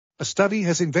A study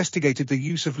has investigated the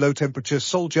use of low-temperature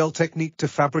sol-gel technique to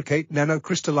fabricate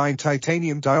nanocrystalline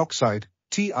titanium dioxide,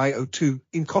 TiO2,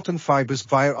 in cotton fibers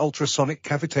via ultrasonic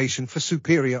cavitation for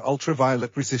superior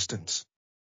ultraviolet resistance.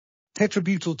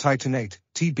 Tetrabutyl titanate,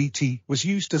 TBT, was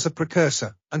used as a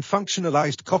precursor, and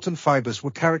functionalized cotton fibers were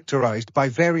characterized by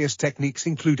various techniques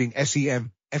including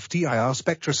SEM, FTIR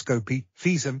spectroscopy,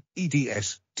 FESM,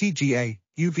 EDS, TGA,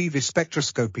 UV-vis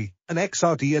spectroscopy, and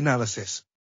XRD analysis.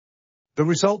 The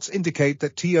results indicate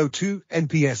that TiO2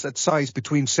 NPS at size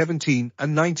between 17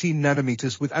 and 19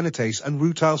 nanometers with anatase and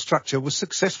rutile structure was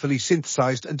successfully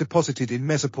synthesized and deposited in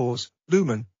mesopores,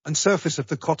 lumen, and surface of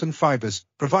the cotton fibers,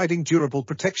 providing durable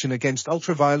protection against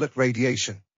ultraviolet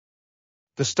radiation.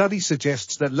 The study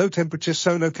suggests that low-temperature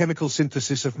sonochemical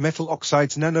synthesis of metal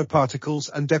oxides nanoparticles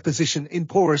and deposition in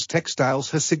porous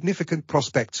textiles has significant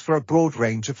prospects for a broad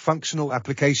range of functional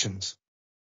applications.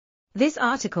 This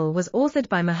article was authored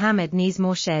by Mohammad, Neaz,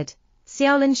 Morshed,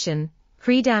 Xiaolin, Shen,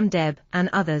 Hridam, Deb, and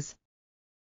others.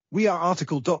 We are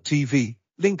RTCLTV,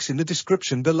 links in the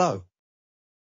description below.